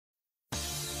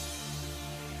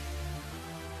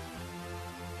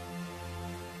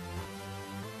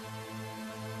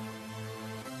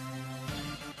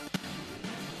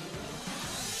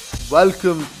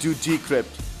Welcome to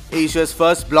Decrypt, Asia's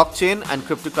first blockchain and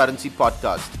cryptocurrency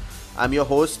podcast. I'm your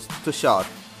host, Tushar.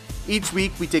 Each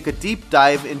week, we take a deep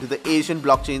dive into the Asian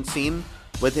blockchain scene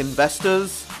with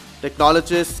investors,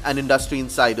 technologists, and industry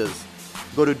insiders.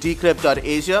 Go to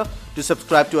decrypt.asia to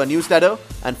subscribe to our newsletter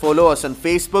and follow us on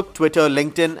Facebook, Twitter,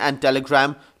 LinkedIn, and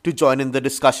Telegram to join in the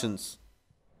discussions.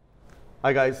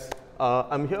 Hi guys,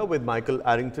 I'm here with Michael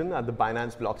Arrington at the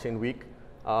Binance Blockchain Week,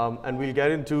 and we'll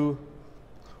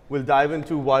dive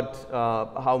into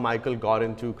how Michael got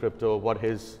into crypto, what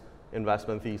his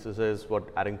investment thesis is, what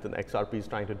Arrington XRP is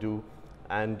trying to do,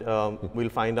 and we'll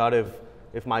find out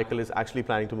if Michael is actually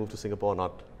planning to move to Singapore or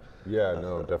not. Yeah,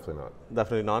 no, definitely not.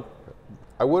 Definitely not?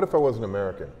 I would if I was an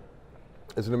American.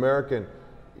 As an American,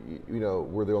 you know,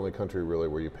 we're the only country really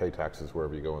where you pay taxes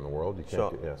wherever you go in the world. You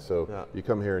can't, Sure. You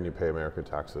come here and you pay American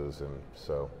taxes, and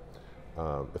so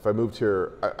if I moved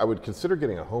here, I would consider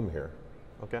getting a home here.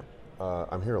 Okay.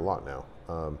 I'm here a lot now,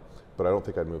 but I don't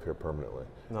think I'd move here permanently.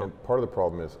 No. And part of the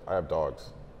problem is I have dogs,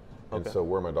 and Okay. so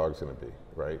where are my dogs going to be,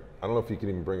 right? I don't know if you can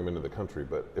even bring them into the country,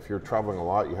 but if you're traveling a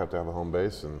lot, you have to have a home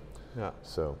base, and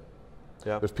so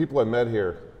there's people I met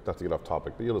here, not to get off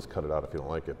topic, but you'll just cut it out if you don't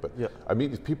like it, but I meet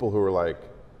these people who are like,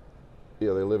 they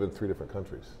live in 3 different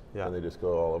countries, and they just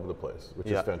go all over the place, which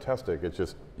is fantastic. It's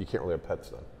just, you can't really have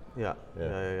pets then. Yeah.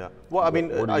 Well, I mean,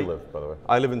 where do you live, by the way?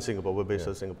 I live in Singapore. We're based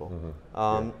in Singapore.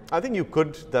 I think you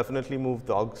could definitely move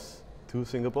dogs to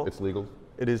Singapore. It's legal?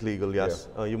 It is legal, yes.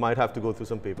 You might have to go through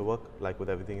some paperwork, like with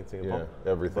everything in Singapore.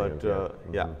 Yeah, everything.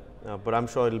 But but I'm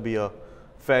sure it'll be a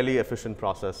fairly efficient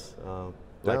process,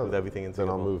 with everything in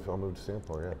Singapore. Then I'll move to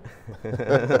Singapore,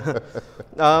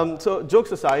 yeah. So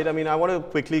jokes aside, I mean, I want to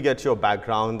quickly get your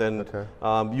background, and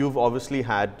you've obviously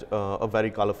had a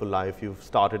very colorful life. You've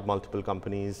started multiple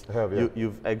companies. I have, yeah.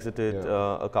 You've exited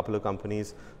a couple of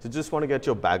companies. So just want to get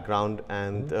your background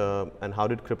and how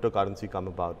did cryptocurrency come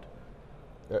about?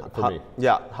 For me?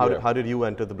 Yeah, how did you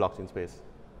enter the blockchain space?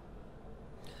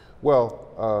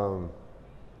 Well,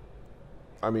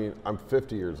 I mean, I'm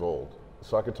 50 years old.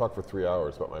 So I could talk for 3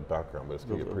 hours about my background, but it's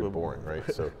going to get pretty boring, right?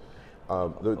 So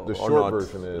the short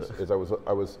version is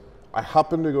I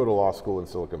happened to go to law school in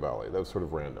Silicon Valley. That was sort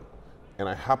of random. And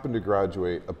I happened to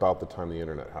graduate about the time the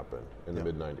internet happened in the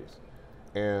mid-90s.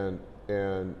 And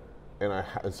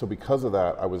so because of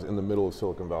that, I was in the middle of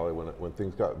Silicon Valley when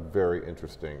things got very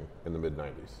interesting in the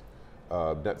mid-90s.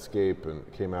 Netscape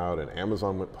came out, and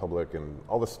Amazon went public, and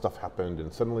all this stuff happened,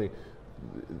 and suddenly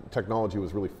technology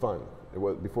was really fun.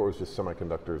 Before it was just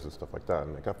semiconductors and stuff like that,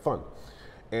 and it got fun.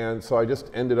 And so I just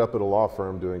ended up at a law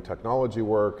firm doing technology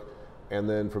work, and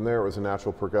then from there it was a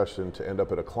natural progression to end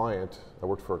up at a client. I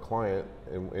worked for a client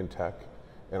in tech,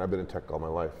 and I've been in tech all my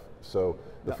life. So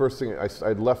the first thing,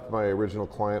 I'd left my original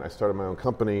client, I started my own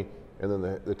company, and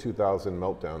then the 2000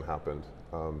 meltdown happened.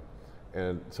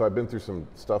 And so I've been through some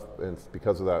stuff, and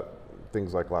because of that,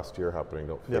 things like last year happening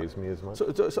don't faze me as much.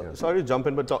 So sorry to jump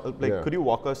in, but could you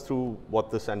walk us through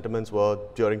what the sentiments were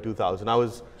during 2000? I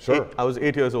was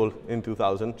 8 years old in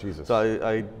 2000. Jesus. So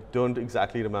I don't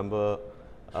exactly remember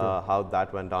how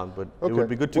that went down, but it would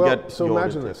be good to get. So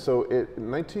imagine this. So in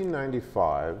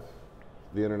 1995,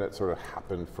 the internet sort of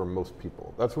happened for most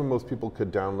people. That's when most people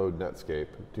could download Netscape.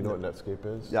 Do you know what Netscape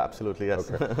is? Yeah, absolutely, yes.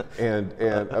 Okay. And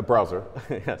a browser.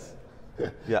 Yes.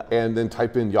 Yeah. And then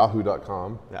type in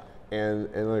yahoo.com. Yeah. And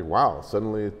like, wow,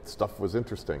 suddenly stuff was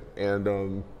interesting.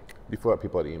 And before that,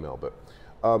 people had email, but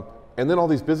and then all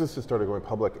these businesses started going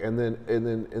public, and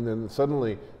then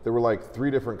suddenly there were like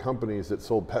 3 different companies that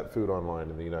sold pet food online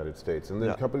in the United States, and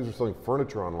then companies were selling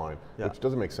furniture online, which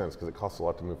doesn't make sense because it costs a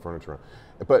lot to move furniture around.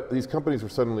 But these companies were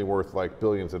suddenly worth like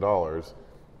billions of dollars,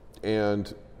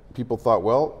 and people thought,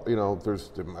 well,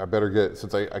 I better get,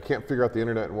 since I can't figure out the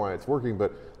internet and why it's working,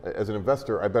 but as an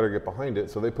investor, I better get behind it.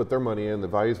 So they put their money in, the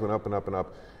values went up and up and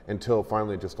up until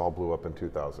finally it just all blew up in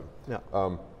 2000. Yeah.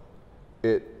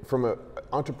 From an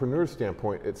entrepreneur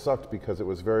standpoint, it sucked because it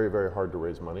was very, very hard to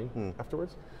raise money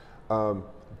afterwards.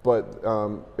 But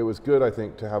it was good, I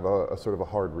think, to have a sort of a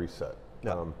hard reset.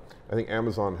 Yeah. I think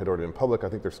Amazon had already been public. I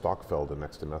think their stock fell to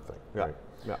next to nothing. Yeah. Right?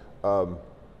 Yeah.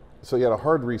 So you had a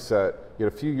hard reset, you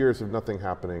had a few years of nothing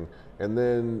happening, and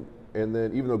then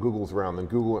even though Google's around, then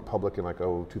Google went public in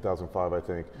 2005, I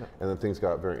think, and then things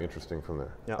got very interesting from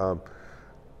there. Yeah.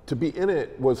 To be in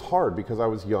it was hard because I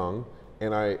was young,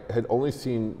 and I had only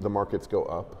seen the markets go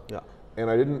up, and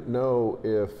I didn't know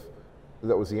if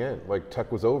that was the end, like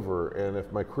tech was over, and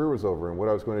if my career was over, and what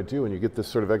I was going to do, and you get this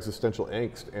sort of existential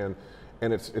angst, and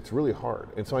it's really hard.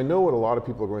 And so I know what a lot of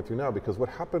people are going through now, because what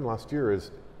happened last year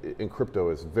in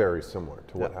crypto is very similar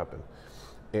to what happened.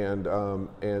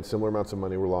 And similar amounts of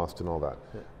money were lost and all that.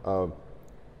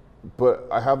 but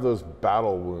I have those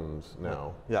battle wounds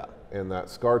now. Yeah. And that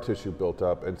scar tissue built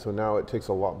up, and so now it takes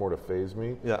a lot more to phase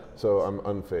me. Yeah. So I'm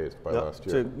unfazed by last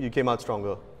year. So you came out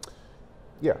stronger.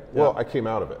 Yeah. Well, I came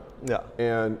out of it. Yeah.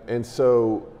 And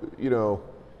so, you know,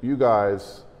 you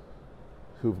guys,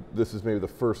 this is maybe the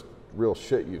first real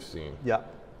shit you've seen. Yeah.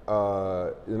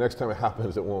 The next time it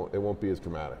happens, it won't be as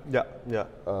dramatic. Yeah. Yeah.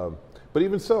 But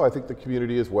even so, I think the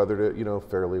community has weathered it, you know,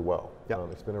 fairly well. Yeah.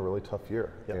 It's been a really tough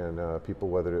year, yeah. and people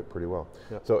weathered it pretty well.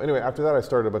 Yeah. So anyway, after that, I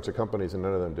started a bunch of companies, and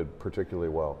none of them did particularly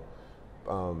well.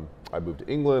 I moved to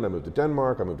England, I moved to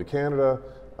Denmark, I moved to Canada,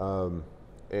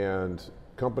 and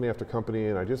company after company,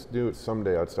 and I just knew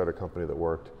someday I'd start a company that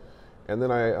worked. And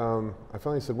then I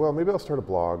finally said, well, maybe I'll start a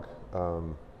blog,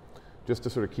 just to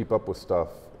sort of keep up with stuff,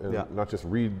 and not just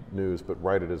read news, but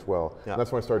write it as well. Yeah. And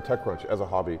that's when I started TechCrunch as a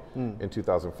hobby in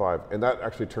 2005. And that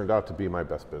actually turned out to be my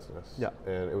best business. Yeah.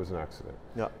 And it was an accident.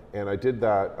 Yeah. And I did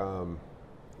that,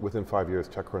 within 5 years,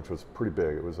 TechCrunch was pretty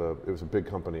big. It was a big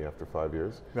company after 5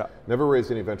 years. Yeah. Never raised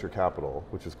any venture capital,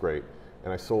 which is great.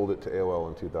 And I sold it to AOL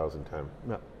in 2010.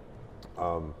 Yeah.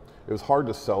 It was hard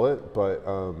to sell it, but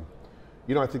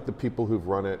you know, I think the people who've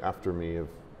run it after me have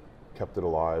kept it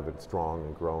alive and strong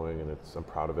and growing, and I'm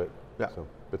proud of it. Yeah. So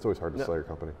it's always hard to sell your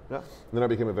company. Yeah. And then I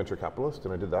became a venture capitalist,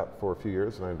 and I did that for a few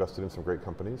years, and I invested in some great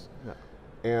companies. Yeah.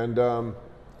 And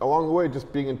along the way,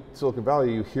 just being in Silicon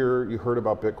Valley, you heard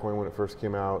about Bitcoin when it first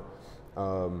came out.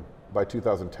 By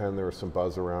 2010, there was some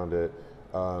buzz around it.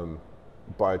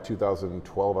 By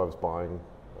 2012, I was buying.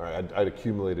 I'd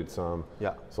accumulated some,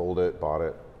 sold it, bought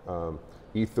it.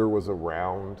 Ether was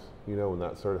around, you know, when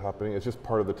that started happening. It's just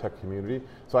part of the tech community.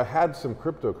 So I had some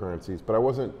cryptocurrencies, but I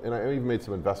wasn't, and I even made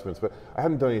some investments, but I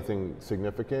hadn't done anything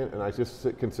significant, and I just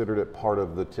considered it part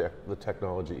of the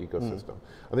technology ecosystem.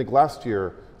 I think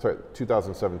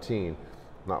 2017,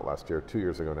 not last year, 2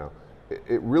 years ago now,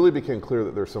 it really became clear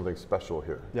that there's something special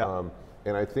here. Yeah.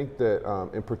 And I think that,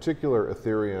 in particular,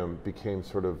 Ethereum became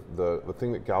sort of the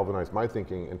thing that galvanized my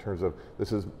thinking in terms of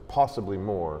this is possibly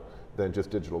more than just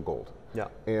digital gold. Yeah.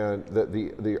 And that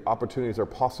the opportunities are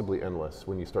possibly endless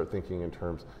when you start thinking in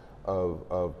terms of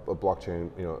a blockchain,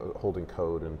 you know, holding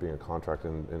code and being a contract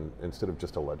and instead of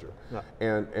just a ledger.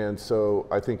 Yeah. And so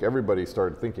I think everybody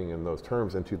started thinking in those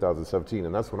terms in 2017,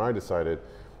 and that's when I decided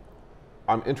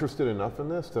I'm interested enough in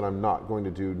this that I'm not going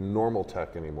to do normal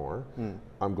tech anymore.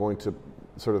 I'm going to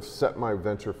sort of set my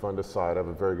venture fund aside. I have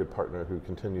a very good partner who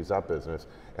continues that business,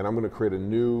 and I'm going to create a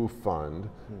new fund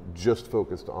just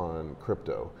focused on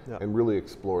crypto and really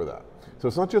explore that. So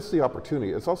it's not just the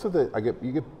opportunity, it's also that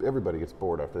everybody gets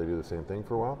bored after they do the same thing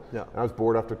for a while. Yeah. And I was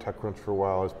bored after TechCrunch for a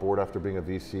while, I was bored after being a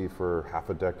VC for half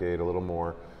a decade, a little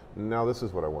more. Now this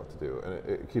is what I want to do, and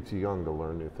it keeps you young to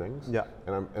learn new things. Yeah.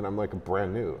 And I'm like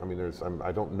brand new. I mean,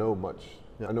 I don't know much.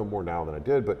 Yeah. I know more now than I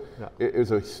did, but it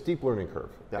was a steep learning curve.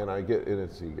 Yeah. And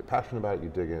you get passionate about it, you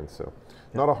dig in. So,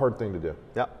 not a hard thing to do.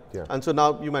 Yeah. Yeah. And so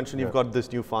now you mentioned you've got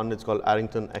this new fund. It's called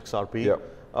Arrington XRP.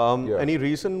 Yeah. Any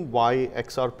reason why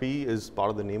XRP is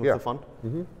part of the name of the fund?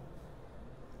 Mm-hmm.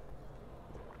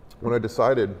 When I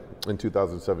decided in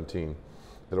 2017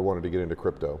 that I wanted to get into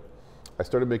crypto, I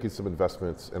started making some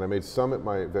investments, and I made some at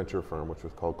my venture firm, which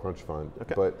was called Crunch Fund.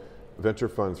 Okay. But venture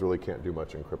funds really can't do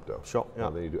much in crypto. Sure.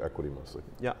 Yeah. They do equity mostly.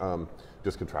 Yeah.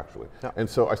 Just contractually. Yeah. And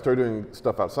so I started doing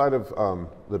stuff outside of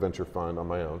the venture fund on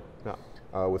my own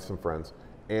with some friends.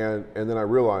 And then I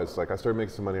realized, like, I started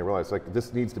making some money. I realized, like,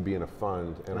 this needs to be in a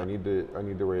fund, and I need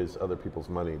to raise other people's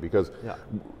money, because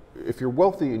if you're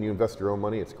wealthy and you invest your own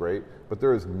money, it's great. But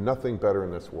there is nothing better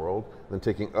in this world than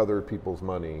taking other people's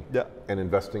money and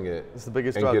investing it It's the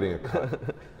biggest and drug. getting a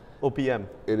cut. OPM.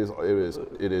 It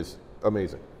is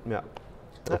amazing. Yeah.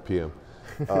 OPM.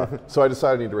 So I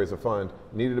decided I need to raise a fund.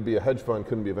 Needed to be a hedge fund,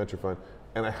 couldn't be a venture fund.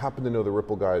 And I happen to know the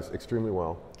Ripple guys extremely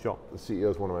well. Sure. The CEO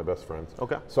is one of my best friends.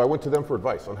 Okay. So I went to them for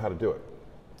advice on how to do it.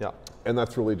 Yeah. And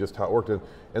that's really just how it worked. And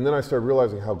then I started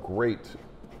realizing how great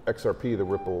XRP, the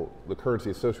Ripple, the currency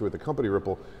associated with the company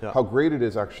Ripple, how great it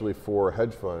is actually for a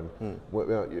hedge fund.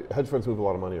 Hedge funds move a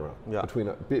lot of money around.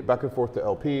 Between back and forth to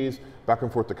LPs, back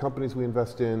and forth to companies we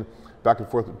invest in, back and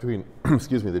forth between,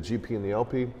 excuse me, the GP and the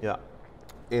LP. Yeah.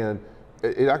 And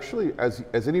it actually, as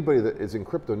anybody that is in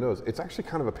crypto knows, it's actually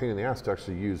kind of a pain in the ass to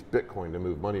actually use Bitcoin to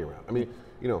move money around. I mean,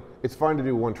 you know, it's fine to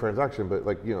do one transaction, but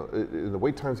like, you know, the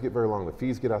wait times get very long, the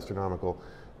fees get astronomical.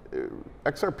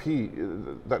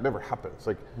 XRP, that never happens.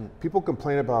 Like, people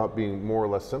complain about being more or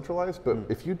less centralized, but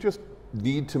if you just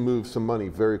need to move some money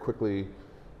very quickly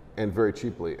and very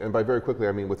cheaply, and by very quickly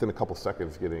I mean within a couple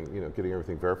seconds, getting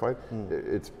everything verified,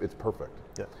 it's perfect.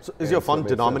 Yeah. So is your fund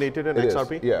denominated in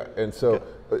XRP? Yeah, and so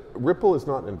Ripple is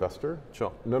not an investor.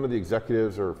 Sure. None of the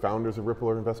executives or founders of Ripple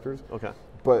are investors. Okay.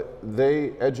 But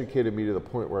they educated me to the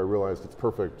point where I realized it's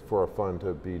perfect for a fund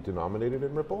to be denominated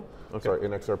in Ripple, sorry,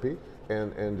 in XRP,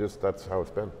 and just that's how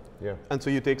it's been. Yeah. And so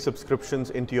you take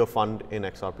subscriptions into your fund in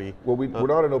XRP? Well, we're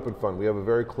not an open fund. We have a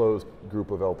very closed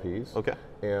group of LPs. Okay.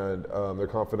 And they're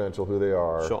confidential who they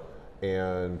are. Sure.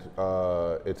 And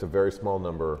it's a very small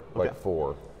number, like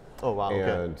 4. Oh wow!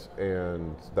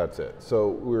 And that's it. So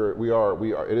we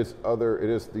are. It is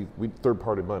the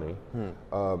third-party money,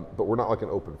 but we're not like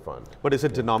an open fund. But is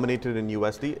it denominated in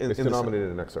USD? It's denominated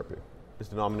in XRP. It's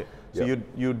denominated. So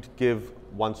you'd give,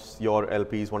 once your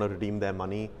LPs want to redeem their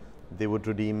money, they would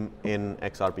redeem in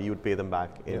XRP. You would pay them back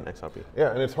in XRP.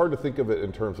 Yeah, and it's hard to think of it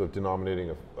in terms of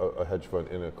denominating a hedge fund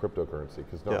in a cryptocurrency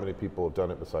because not many people have done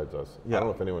it besides us. I don't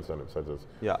know if anyone's done it besides us.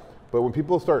 Yeah. But when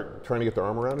people start trying to get their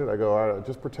arm around it, I go,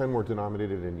 just pretend we're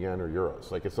denominated in yen or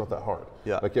euros. Like, it's not that hard.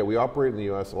 Yeah. Like, we operate in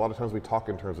the US. A lot of times we talk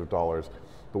in terms of dollars.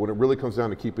 But when it really comes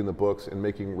down to keeping the books and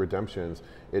making redemptions,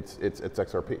 it's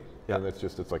XRP. Yeah. And it's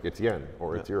yen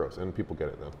or it's euros. And people get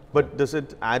it then. But does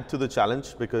it add to the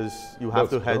challenge because you have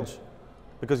to hedge?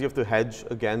 Because you have to hedge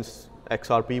against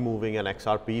XRP moving and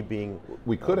XRP being...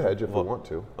 We could hedge if we want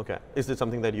to. Okay. Is it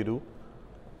something that you do?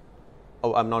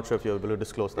 Oh, I'm not sure if you're able to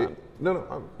disclose that.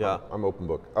 I'm open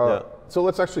book. So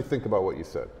let's actually think about what you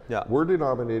said. Yeah. We're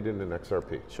denominated in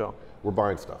XRP. Sure. We're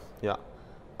buying stuff. Yeah.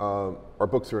 Our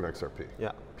books are in XRP.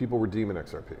 Yeah. People redeem in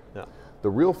XRP. Yeah.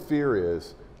 The real fear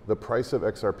is the price of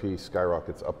XRP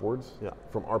skyrockets upwards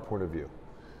from our point of view.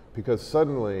 Because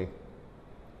suddenly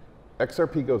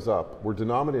XRP goes up, we're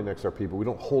denominated in XRP, but we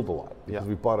don't hold a lot because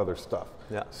we bought other stuff.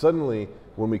 Yeah. Suddenly,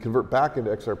 when we convert back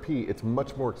into XRP, it's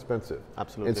much more expensive.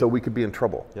 Absolutely. And so we could be in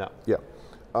trouble. Yeah. Yeah.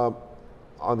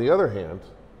 On the other hand,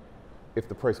 if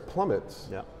the price plummets,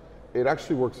 it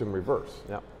actually works in reverse.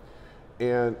 Yeah.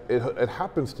 And it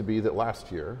happens to be that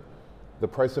last year, the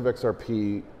price of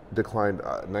XRP declined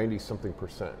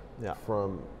 90-something%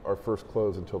 from our first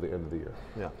close until the end of the year.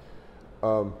 Yeah.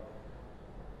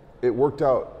 It worked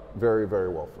out very, very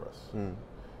well for us.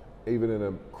 Even in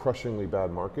a crushingly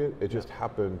bad market, it just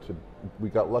happened to, we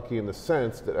got lucky in the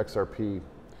sense that XRP,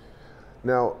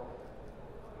 now,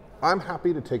 I'm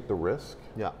happy to take the risk.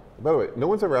 Yeah. By the way, no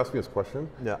one's ever asked me this question.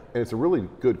 Yeah. And it's a really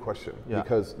good question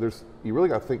because you really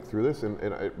got to think through this, and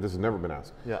this has never been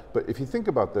asked. Yeah. But if you think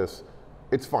about this,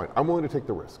 it's fine. I'm willing to take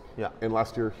the risk. Yeah. And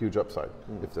last year, huge upside.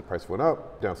 If the price went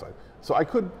up, downside. So I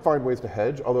could find ways to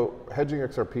hedge, although hedging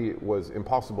XRP was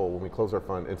impossible when we closed our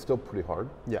fund. It's still pretty hard.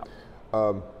 Yeah.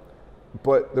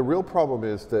 But the real problem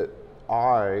is that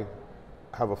I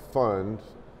have a fund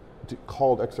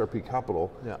called XRP Capital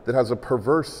that has a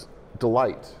perverse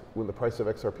delight when the price of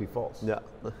XRP falls. Yeah.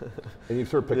 And you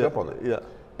sort of picked up on that. Yeah.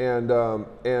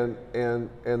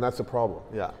 And that's a problem.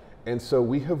 Yeah. And so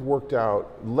we have worked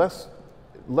out less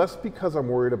because I'm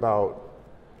worried about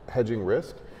hedging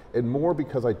risk, and more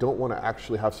because I don't want to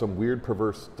actually have some weird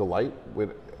perverse delight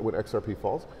when XRP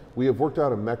falls. We have worked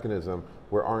out a mechanism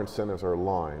where our incentives are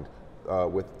aligned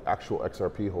with actual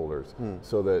XRP holders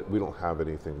so that we don't have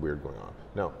anything weird going on.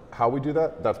 Now, how we do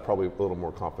that, that's probably a little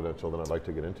more confidential than I'd like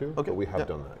to get into, but we have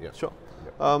done that, Sure.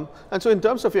 And so in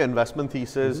terms of your investment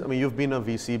thesis, I mean, you've been a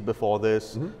VC before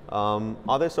this.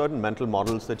 Are there certain mental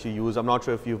models that you use? I'm not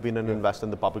sure if you've been an investor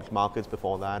in the public markets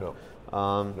before that. No.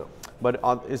 No. But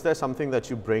is there something that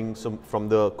you bring from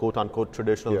the quote-unquote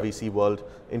traditional VC world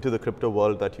into the crypto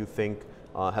world that you think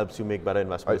helps you make better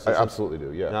investment decisions? I absolutely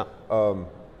do, yeah.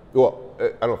 Well,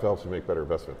 I don't know if it helps you make better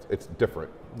investments. It's different.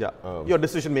 Yeah. Your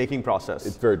decision-making process.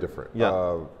 It's very different.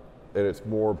 Yeah. And it's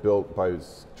more built by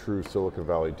true Silicon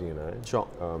Valley DNA. Sure.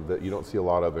 That you don't see a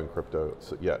lot of in crypto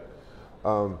yet.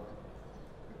 So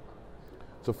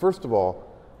first of all,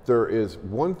 there is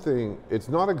one thing, it's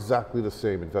not exactly the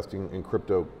same investing in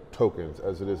crypto tokens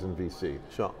as it is in VC.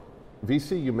 Sure.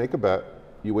 VC, you make a bet,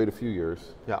 you wait a few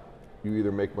years. Yeah. You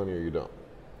either make money or you don't.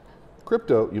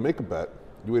 Crypto, you make a bet,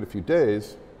 you wait a few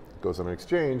days, it goes on an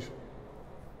exchange,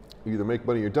 you either make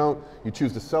money or you don't, you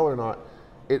choose to sell or not.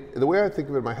 The way I think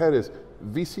of it in my head is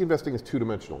VC investing is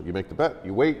two-dimensional. You make the bet,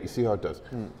 you wait, you see how it does.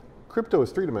 Crypto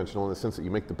is three-dimensional in the sense that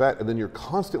you make the bet and then you're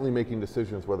constantly making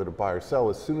decisions whether to buy or sell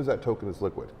as soon as that token is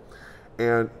liquid.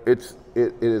 And it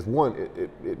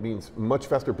means much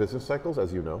faster business cycles,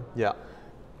 as you know. Yeah.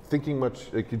 Thinking much,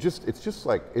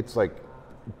 it's like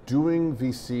doing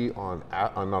VC on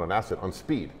not an asset, on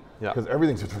speed. Because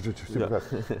everything's super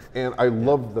fast. And I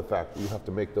love the fact that you have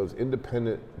to make those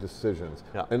independent decisions.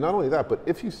 Yeah. And not only that, but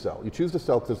if you sell, you choose to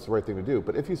sell because it's the right thing to do,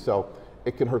 but if you sell,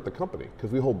 it can hurt the company because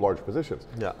we hold large positions.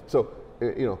 Yeah. So,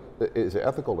 is it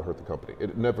ethical to hurt the company?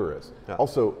 It never is. Yeah.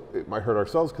 Also, it might hurt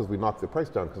ourselves because we knock the price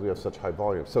down because we have such high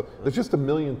volume. So there's just a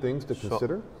million things to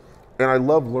consider. And I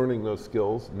love learning those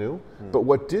skills new. But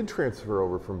what did transfer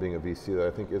over from being a VC that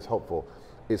I think is helpful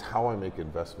is how I make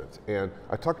investments. And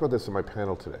I talked about this in my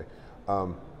panel today.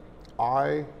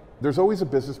 There's always a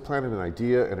business plan and an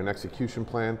idea and an execution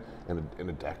plan and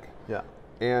a deck. Yeah.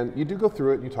 And you do go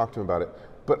through it and you talk to them about it.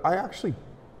 But I actually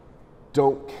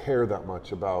don't care that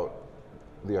much about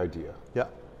the idea. Yeah.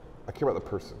 I care about the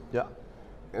person. Yeah.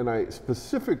 And I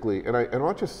specifically, and I'm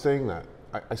not just saying that,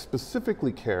 I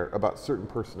specifically care about certain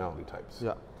personality types.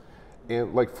 Yeah.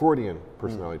 And like Freudian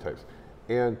personality types.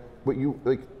 And what you,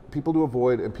 like people to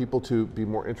avoid and people to be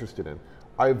more interested in.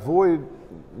 I avoid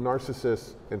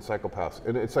narcissists and psychopaths.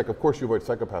 And it's like, of course you avoid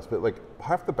psychopaths, but like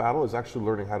half the battle is actually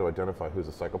learning how to identify who's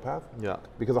a psychopath. Yeah.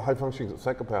 Because a high functioning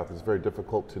psychopath is very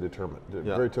difficult to determine,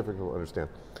 very difficult to understand.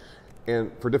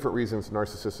 And for different reasons,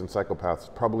 narcissists and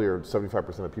psychopaths probably are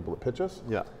 75% of people that pitch us.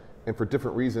 Yeah. And for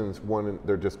different reasons, one,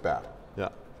 they're just bad. Yeah.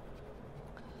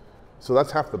 So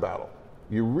that's half the battle.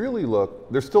 You really look,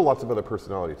 there's still lots of other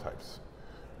personality types.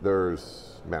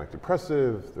 There's manic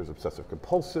depressive, there's obsessive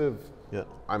compulsive, yeah.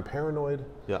 I'm paranoid.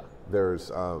 Yeah. There's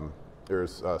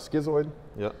schizoid.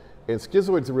 Yeah. And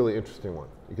schizoid's a really interesting one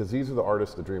because these are the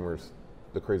artists, the dreamers,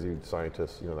 the crazy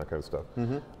scientists, you know, that kind of stuff.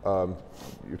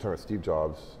 You're talking about Steve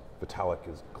Jobs.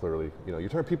 Vitalik is clearly, you know, you're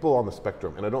talking about people on the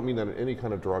spectrum, and I don't mean that in any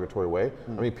kind of derogatory way.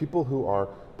 I mean people who are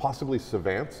possibly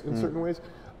savants in certain ways,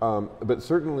 but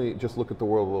certainly just look at the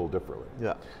world a little differently.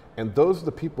 Yeah. And those are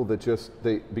the people that just,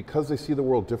 because they see the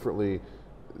world differently,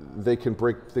 they can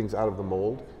break things out of the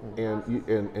mold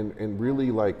and really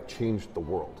like change the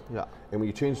world. Yeah. And when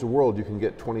you change the world, you can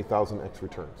get 20,000x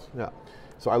returns. Yeah.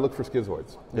 So I look for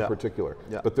schizoids in particular.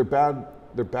 Yeah. But they're bad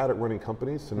at running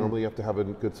companies, so normally you have to have a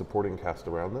good supporting cast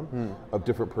around them of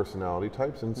different personality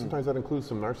types, and sometimes that includes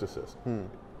some narcissists.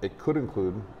 It could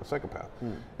include a psychopath.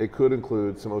 It could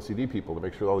include some OCD people to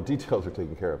make sure all the details are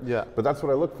taken care of. Yeah. But that's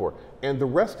what I look for. And the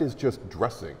rest is just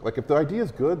dressing. Like if the idea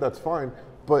is good, that's fine,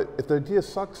 but if the idea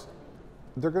sucks,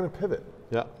 they're gonna pivot.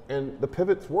 Yeah. And the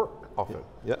pivots work often.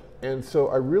 Yeah. And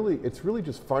so it's really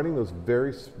just finding those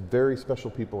very, very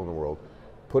special people in the world,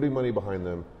 putting money behind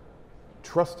them,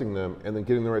 trusting them, and then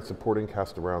getting the right supporting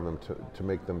cast around them to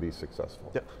make them be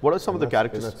succccessful. Yeah. What are some of the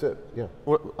characteristics? And that's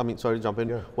it. Yeah. Sorry to jump in.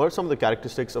 Yeah. What are some of the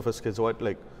characteristics of a schizoid?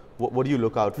 Like, what do you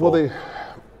look out for? Well,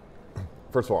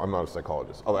 first of all, I'm not a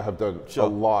psychologist. I have done a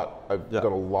lot. I've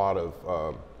done a lot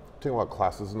of taken a lot of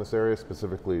classes in this area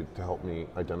specifically to help me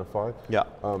identify. Yeah.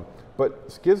 But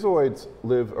schizoids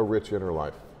live a rich inner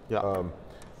life. Yeah.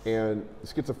 And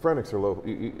schizophrenics are low.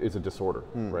 It's a disorder,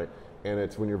 right? And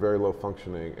it's when you're very low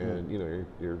functioning and you know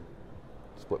you're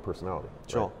split personality.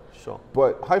 Sure, right? sure.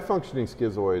 But high functioning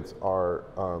schizoids are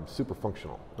super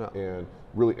functional and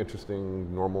really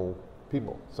interesting, normal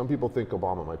people. Some people think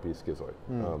Obama might be a schizoid,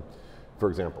 for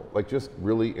example. Like just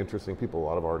really interesting people, a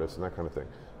lot of artists and that kind of thing.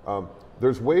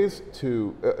 There's ways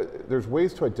to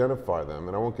identify them,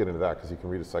 and I won't get into that because you can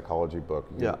read a psychology book.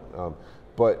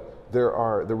 But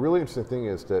the really interesting thing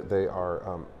is that they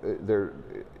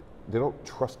don't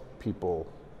trust people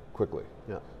quickly.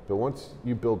 Yeah. But once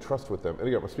you build trust with them, and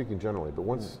again, I'm speaking generally, but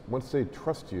once they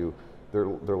trust you,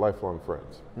 they're lifelong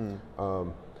friends.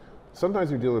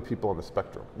 Sometimes you deal with people on the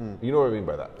spectrum. You know what I mean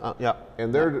by that? Yeah.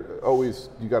 And they're always,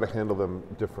 you got to handle them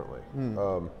differently.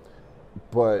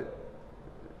 But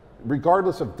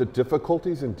regardless of the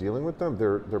difficulties in dealing with them,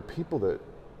 they're people that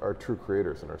are true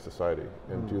creators in our society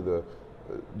and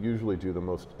usually do the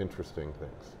most interesting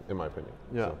things, in my opinion.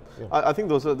 Yeah, so, yeah. I think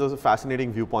those are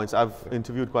fascinating viewpoints. I've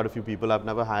interviewed quite a few people. I've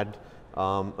never had,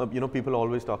 people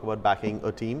always talk about backing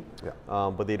a team,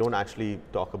 but they don't actually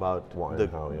talk about why and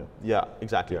how. Yeah,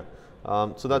 exactly.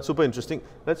 Yeah. So that's super interesting.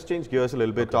 Let's change gears a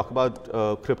little bit. Talk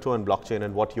about crypto and blockchain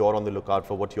and what you're on the lookout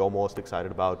for, what you're most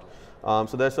excited about.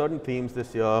 So there are certain themes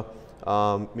this year.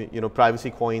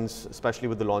 Privacy coins, especially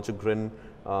with the launch of Grin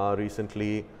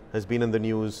recently, has been in the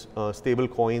news. Stable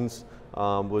coins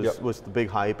was the big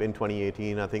hype in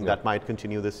 2018. I think that might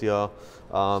continue this year.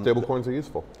 Stable coins are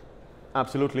useful.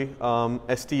 Absolutely.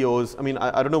 STOs, I mean,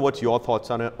 I don't know what your thoughts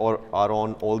on it or are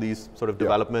on all these sort of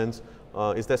developments.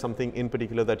 Is there something in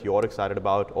particular that you're excited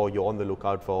about or you're on the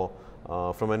lookout for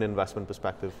from an investment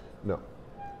perspective? No.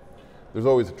 There's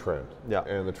always a trend, Yeah.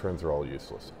 and the trends are all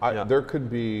useless. There could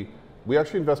be, we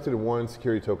actually invested in one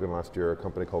security token last year, a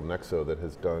company called Nexo that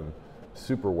has done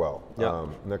super well. Yeah.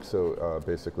 Nexo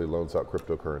basically loans out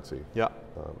cryptocurrency. Yeah.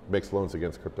 Makes loans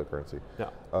against cryptocurrency.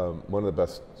 Yeah. One of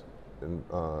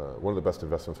the best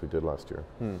investments we did last year.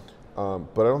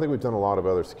 But I don't think we've done a lot of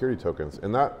other security tokens,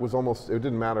 and that was almost, it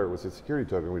didn't matter, it was a security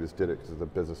token, we just did it because the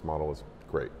business model was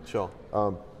great. Sure.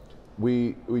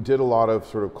 We did a lot of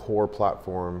sort of core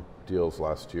platform deals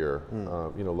last year,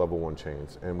 level 1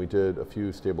 chains, and we did a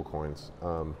few stable coins.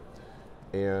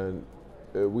 And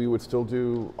we would still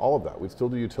do all of that. We'd still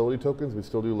do utility tokens, we'd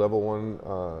still do level 1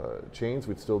 chains,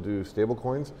 we'd still do stable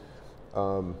coins.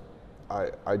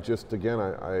 I just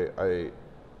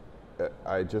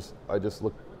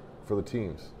look for the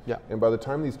teams. Yeah. And by the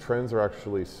time these trends are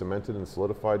actually cemented and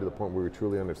solidified to the point where we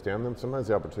truly understand them, sometimes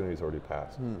the opportunity's already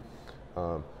passed.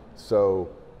 So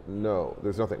no,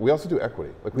 there's nothing. We also do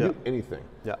equity. Like we do anything.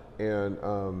 Yeah. And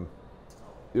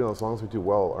as long as we do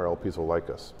well, our LPs will like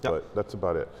us. Yeah. But that's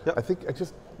about it. Yeah. I think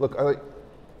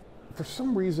for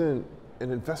some reason,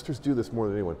 and investors do this more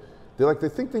than anyone, they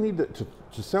think they need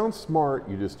to sound smart.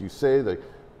 You say that,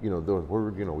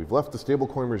 we've left the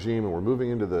stablecoin regime and we're moving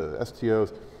into the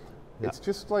STOs. Yeah. It's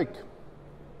just like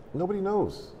nobody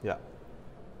knows. Yeah.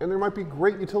 And there might be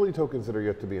great utility tokens that are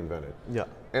yet to be invented. Yeah.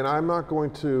 And I'm not going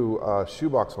to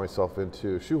shoehorn myself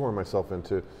into,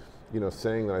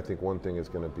 saying that I think one thing is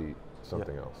going to be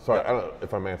something else. Sorry, I don't know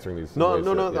if I'm answering these. No.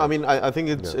 Yeah. I mean, I think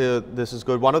it's this is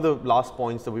good. One of the last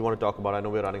points that we want to talk about, I know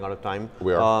we're running out of time.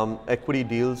 We are. Equity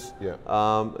deals. Yeah.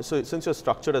 So since you're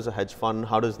structured as a hedge fund,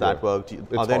 how does that work?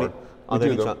 It's hard.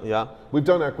 We've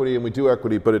done equity and we do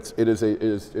equity, but it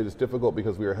is difficult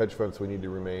because we are a hedge fund, so we need to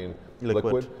remain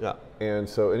liquid. Yeah. And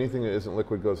so anything that isn't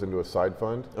liquid goes into a side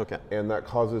fund. Okay. And that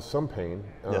causes some pain.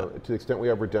 To the extent we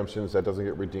have redemptions, that doesn't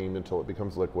get redeemed until it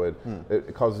becomes liquid.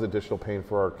 It causes additional pain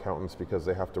for our accountants because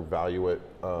they have to value it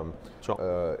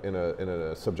in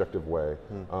a subjective way.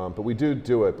 But we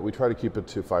do it, but we try to keep it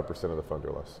to 5% of the fund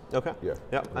or less. Okay.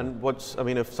 Yeah. And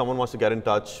if someone wants to get in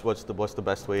touch, what's the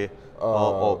best way?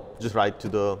 Or just write to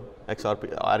the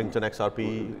XRP, Arrington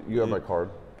XRP. You have my card.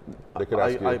 They could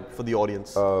ask you. For the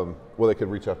audience. Well, they could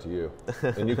reach out to you,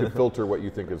 and you can filter what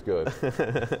you think is good.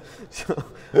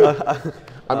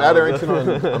 I'm at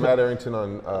Arrington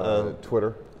on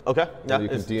Twitter. Okay. Yeah. You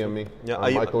can DM me. Yeah.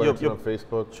 I'm Michael Arrington on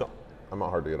Facebook. Sure. I'm not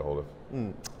hard to get a hold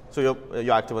of. So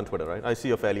you're active on Twitter, right? I see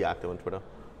you're fairly active on Twitter.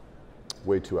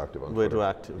 Way too active on Way Twitter. too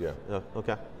active. Yeah.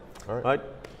 Okay. All right.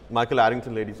 Michael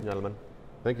Arrington, ladies and gentlemen.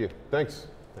 Thank you. Thanks.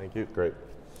 Thank you. Great.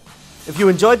 If you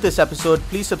enjoyed this episode,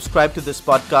 please subscribe to this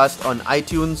podcast on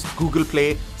iTunes, Google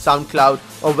Play, SoundCloud,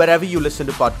 or wherever you listen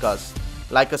to podcasts.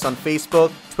 Like us on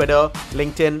Facebook, Twitter,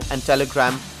 LinkedIn, and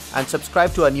Telegram, and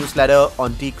subscribe to our newsletter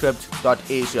on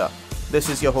decrypt.asia. This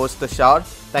is your host, Tushar.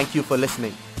 Thank you for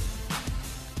listening.